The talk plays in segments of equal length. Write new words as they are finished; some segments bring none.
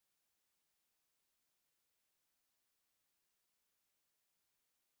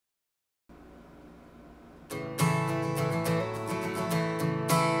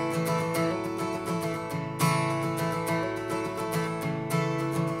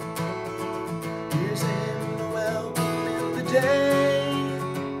day,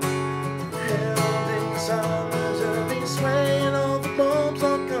 held in summer's early sway, and all the bulbs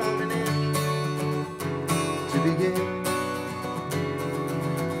are coming in to begin.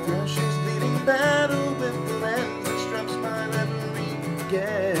 Thrushes leading battle with the lens that strikes my reverie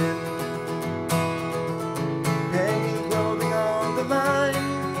again. Hanging clothing on the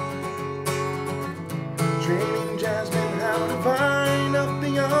line, training jasmine how to vine up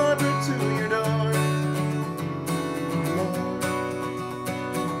the arbor to your door.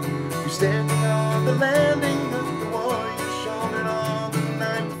 You're standing on the landing with the warrior shouldered on the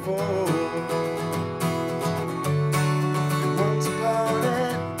night before. And once upon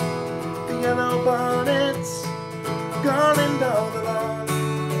it, the yellow bonnets garland all the lawn.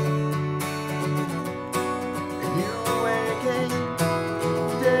 And you were waking,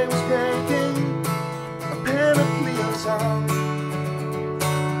 the day was breaking, a panoply of song.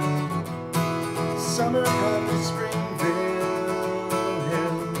 Summer comes to Springville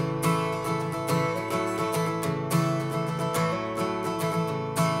Hill.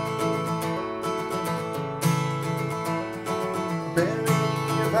 Berry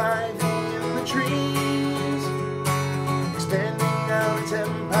of ivy in the trees, expanding out its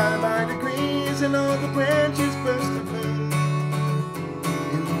empire by degrees, and all the branches burst to bloom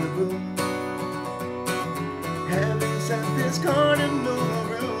in the room. Heaven sent this cardinal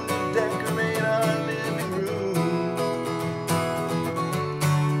maroon to decorate our living room.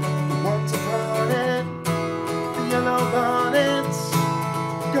 Once upon it, the yellow bonnets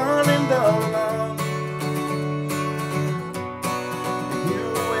garland all along. And you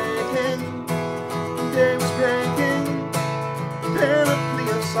were waking, the day was breaking, panoply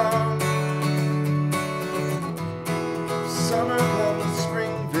of song. Summer comes to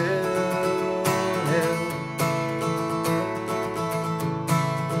Springville Hill.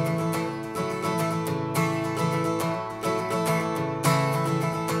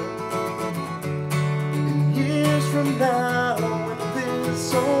 From now, when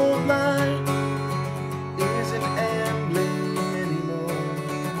this old light isn't ambling anymore,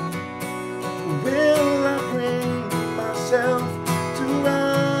 will I bring myself to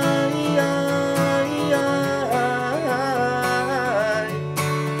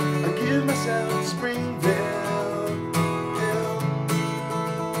I give myself Springville Hill.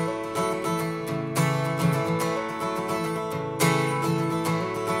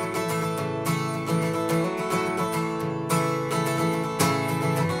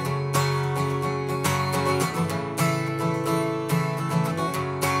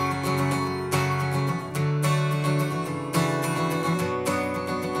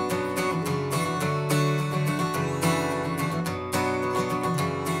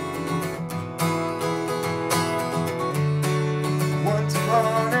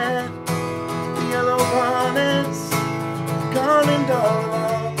 The yellow bonnets garland all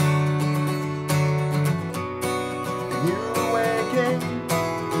along. And you were waking,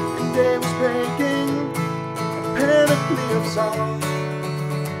 and day was breaking, a panoply of song.